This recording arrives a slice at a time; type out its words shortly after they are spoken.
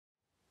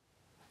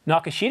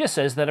Nokishita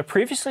says that a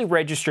previously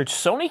registered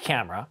Sony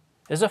camera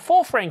is a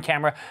full-frame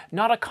camera,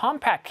 not a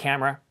compact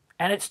camera,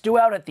 and it's due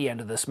out at the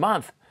end of this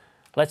month.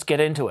 Let's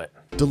get into it.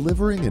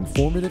 Delivering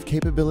informative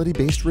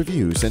capability-based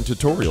reviews and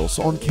tutorials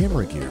on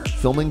camera gear,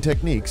 filming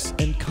techniques,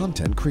 and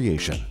content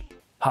creation.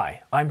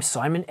 Hi, I'm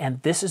Simon,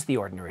 and this is The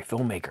Ordinary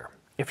Filmmaker.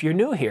 If you're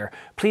new here,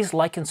 please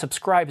like and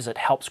subscribe as it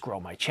helps grow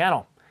my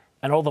channel.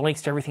 And all the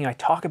links to everything I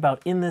talk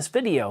about in this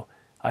video,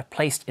 I've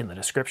placed in the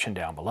description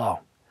down below.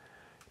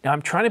 Now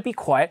I'm trying to be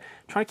quiet,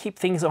 trying to keep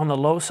things on the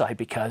low side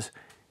because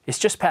it's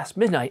just past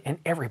midnight and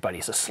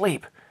everybody's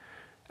asleep.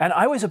 And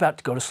I was about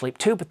to go to sleep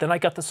too, but then I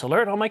got this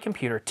alert on my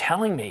computer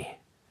telling me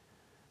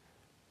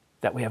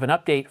that we have an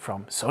update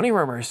from Sony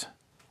Rumors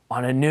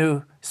on a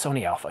new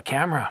Sony Alpha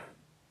camera.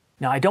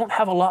 Now I don't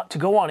have a lot to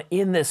go on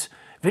in this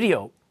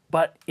video,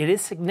 but it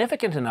is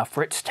significant enough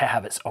for it to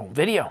have its own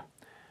video.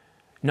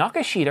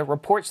 Nokishita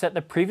reports that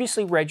the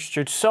previously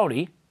registered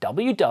Sony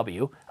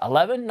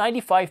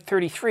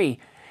WW119533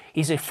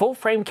 is a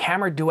full-frame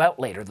camera due out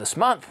later this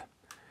month.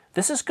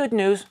 This is good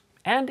news,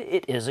 and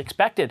it is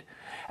expected.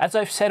 As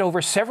I've said over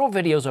several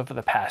videos over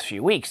the past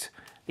few weeks,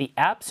 the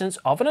absence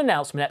of an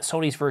announcement at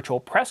Sony's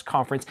virtual press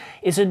conference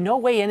is in no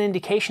way an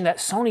indication that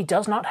Sony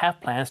does not have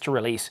plans to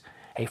release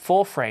a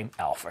full-frame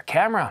Alpha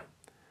camera.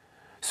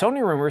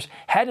 Sony Rumors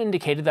had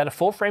indicated that a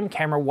full-frame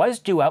camera was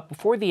due out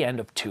before the end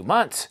of 2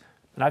 months,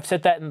 and I've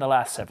said that in the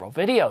last several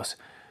videos.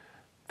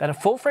 That a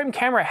full-frame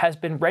camera has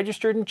been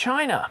registered in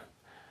China.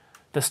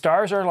 The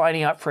stars are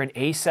lining up for an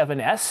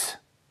a7S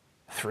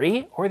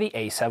III or the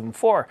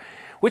a7IV.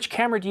 Which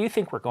camera do you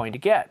think we're going to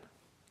get?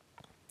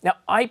 Now,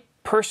 I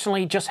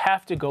personally just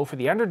have to go for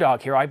the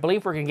underdog here. I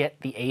believe we're going to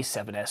get the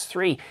a7S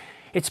III.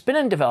 It's been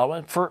in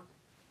development for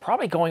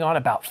probably going on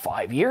about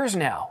 5 years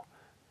now.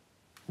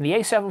 And the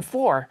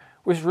a7IV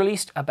was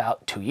released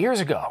about 2 years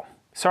ago.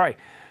 Sorry,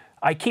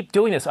 I keep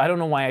doing this. I don't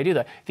know why I do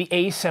that. The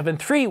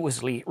a7 III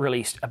was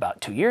released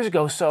about 2 years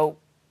ago, so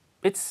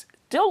it's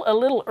still a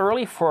little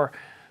early for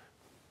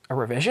a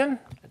revision,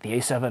 the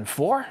a7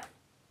 IV,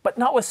 but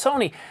not with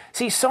Sony.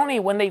 See, Sony,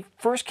 when they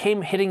first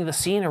came hitting the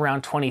scene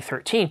around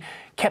 2013,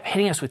 kept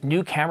hitting us with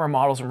new camera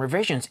models and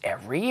revisions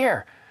every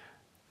year.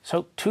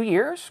 So 2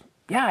 years?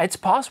 Yeah, it's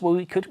possible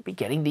we could be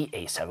getting the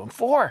a7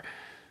 IV,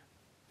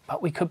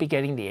 but we could be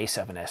getting the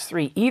a7S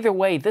III. Either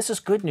way, this is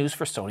good news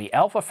for Sony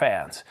Alpha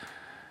fans.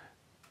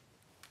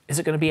 Is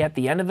it going to be at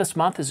the end of this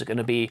month? Is it going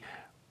to be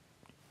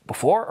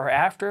before or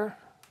after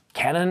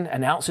Canon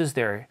announces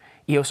their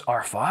EOS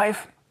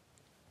R5?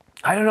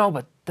 I don't know,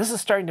 but this is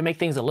starting to make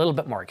things a little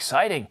bit more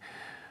exciting.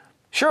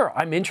 Sure,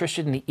 I'm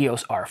interested in the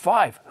EOS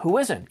R5. Who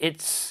isn't?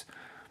 It's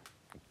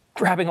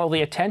grabbing all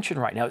the attention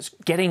right now. It's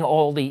getting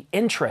all the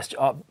interest.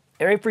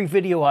 Every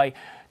video I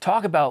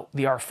talk about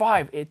the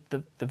R5,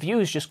 the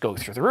views just go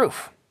through the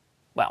roof.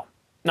 Well,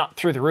 not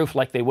through the roof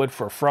like they would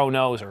for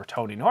Fronos or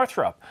Tony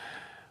Northrup,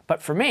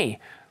 but for me,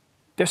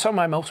 they're some of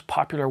my most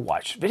popular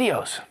watched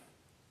videos.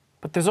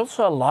 But there's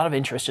also a lot of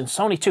interest in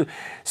Sony too.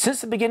 Since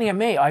the beginning of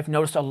May, I've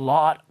noticed a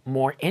lot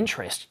more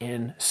interest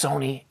in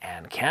Sony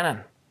and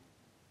Canon.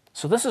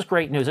 So this is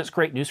great news. It's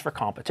great news for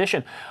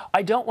competition.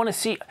 I don't want to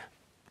see,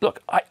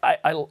 look,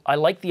 I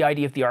like the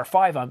idea of the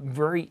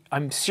R5.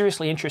 I'm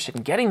seriously interested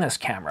in getting this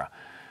camera.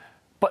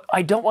 But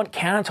I don't want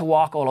Canon to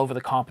walk all over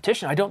the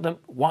competition. I don't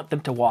want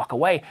them to walk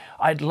away.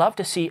 I'd love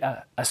to see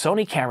a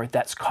Sony camera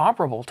that's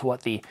comparable to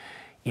what the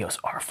EOS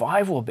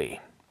R5 will be.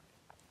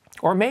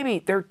 Or maybe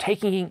they're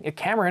taking a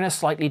camera in a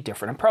slightly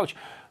different approach.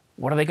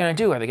 What are they going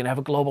to do? Are they going to have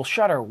a global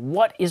shutter?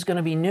 What is going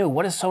to be new?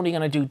 What is Sony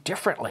going to do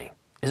differently?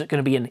 Is it going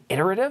to be an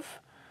iterative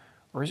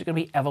or is it going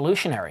to be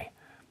evolutionary?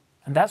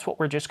 And that's what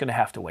we're just going to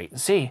have to wait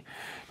and see.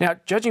 Now,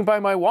 judging by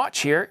my watch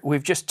here,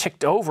 we've just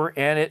ticked over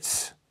and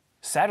it's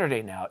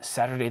Saturday now. It's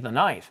Saturday the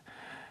 9th.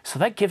 So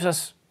that gives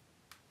us,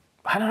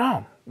 I don't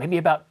know, maybe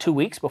about 2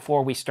 weeks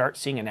before we start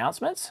seeing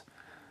announcements.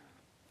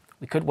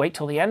 We could wait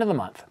till the end of the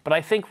month. But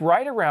I think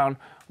right around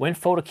when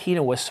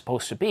Keynote was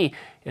supposed to be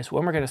is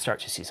when we're going to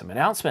start to see some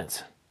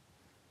announcements.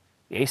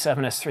 The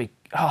a7S III,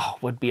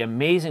 would be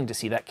amazing to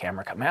see that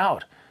camera come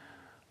out.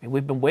 I mean,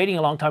 we've been waiting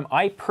a long time.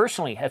 I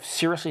personally have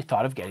seriously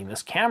thought of getting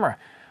this camera.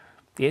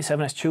 The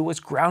a7S II was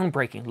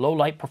groundbreaking, low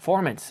light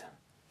performance,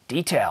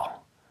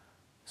 detail.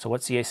 So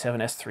what's the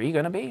a7S III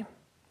going to be?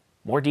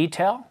 More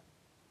detail?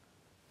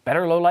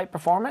 Better low light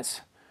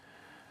performance?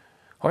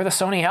 Or the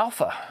Sony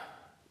Alpha?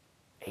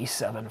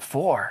 a7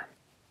 IV?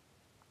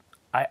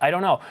 I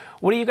don't know.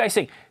 What do you guys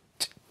think?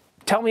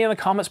 Tell me in the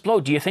comments below.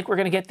 Do you think we're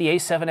going to get the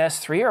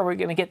a7S III or are we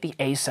going to get the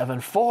a7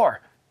 IV? Or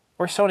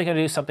is Sony going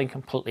to do something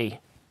completely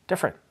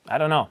different? I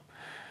don't know.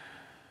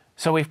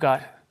 So we've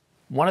got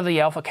one of the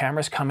Alpha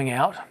cameras coming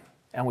out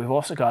and we've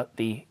also got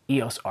the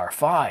EOS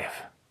R5.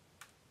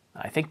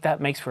 I think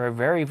that makes for a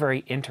very,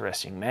 very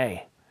interesting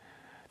May.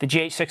 The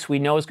GH6 we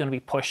know is going to be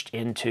pushed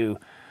into,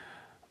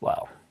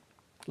 well,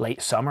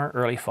 late summer,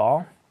 early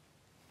fall.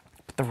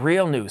 But the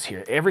real news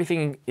here,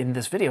 everything in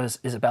this video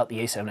is about the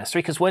a7S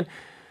III, because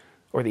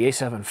or the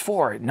a7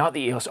 IV, not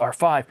the EOS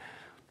R5,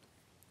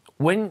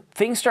 when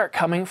things start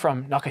coming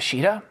from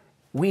Nokishita,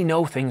 we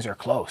know things are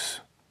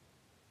close.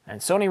 And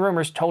Sony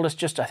rumors told us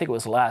just, I think it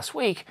was last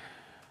week,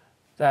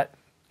 that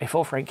a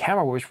full-frame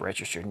camera was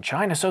registered in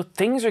China. So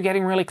things are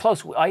getting really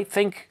close. I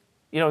think,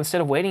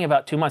 instead of waiting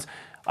about 2 months,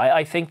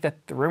 I think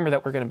that the rumor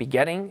that we're going to be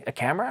getting a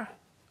camera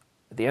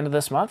at the end of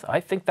this month, I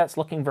think that's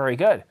looking very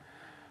good.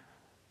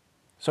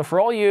 So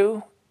for all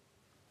you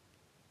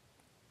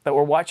that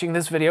were watching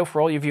this video,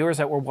 for all you viewers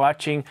that were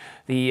watching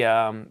the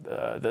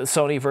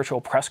Sony virtual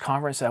press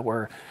conference that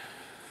were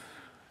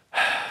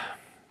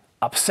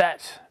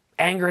upset,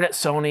 angered at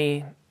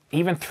Sony,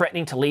 even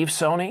threatening to leave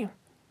Sony,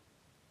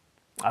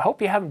 I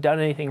hope you haven't done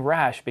anything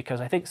rash, because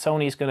I think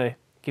Sony's going to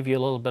give you a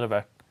little bit of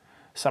a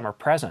summer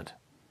present.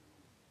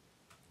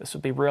 This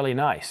would be really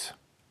nice.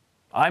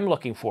 I'm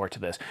looking forward to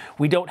this.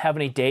 We don't have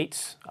any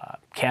dates.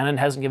 Canon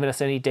hasn't given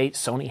us any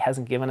dates. Sony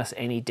hasn't given us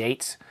any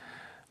dates.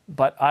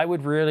 But I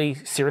would really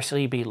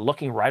seriously be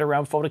looking right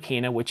around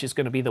Photokina, which is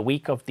going to be the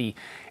week of the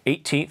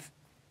 18th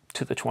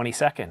to the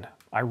 22nd.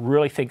 I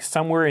really think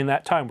somewhere in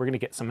that time we're going to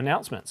get some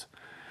announcements.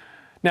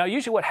 Now,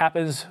 usually what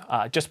happens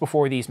just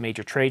before these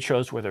major trade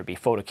shows, whether it be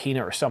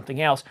Photokina or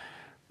something else,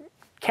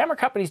 camera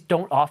companies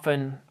don't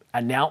often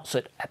announce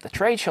it at the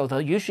trade show.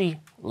 They'll usually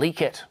leak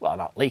it. Well,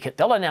 not leak it.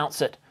 They'll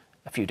announce it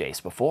a few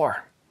days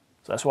before.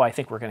 So that's why I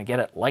think we're going to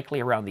get it likely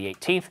around the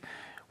 18th,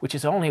 which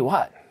is only,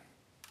 what,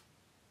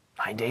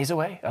 9 days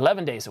away?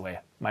 11 days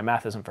away. My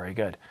math isn't very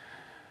good.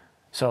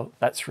 So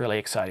that's really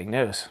exciting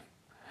news.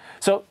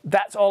 So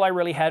that's all I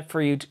really had for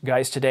you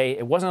guys today.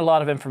 It wasn't a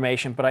lot of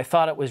information, but I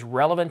thought it was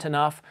relevant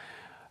enough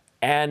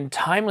and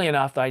timely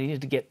enough that I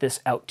needed to get this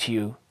out to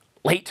you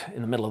late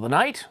in the middle of the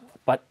night.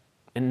 But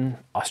in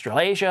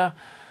Australasia,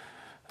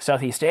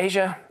 Southeast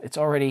Asia, it's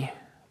already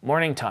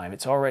morning time.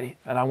 It's already,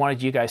 and I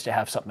wanted you guys to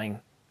have something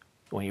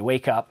when you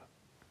wake up,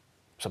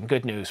 some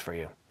good news for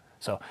you.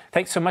 So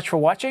thanks so much for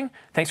watching.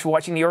 Thanks for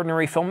watching The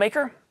Ordinary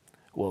Filmmaker.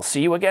 We'll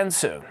see you again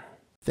soon.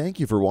 Thank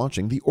you for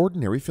watching The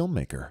Ordinary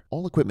Filmmaker.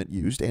 All equipment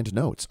used and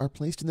notes are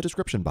placed in the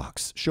description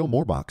box, show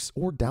more box,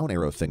 or down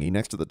arrow thingy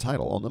next to the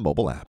title on the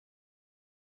mobile app.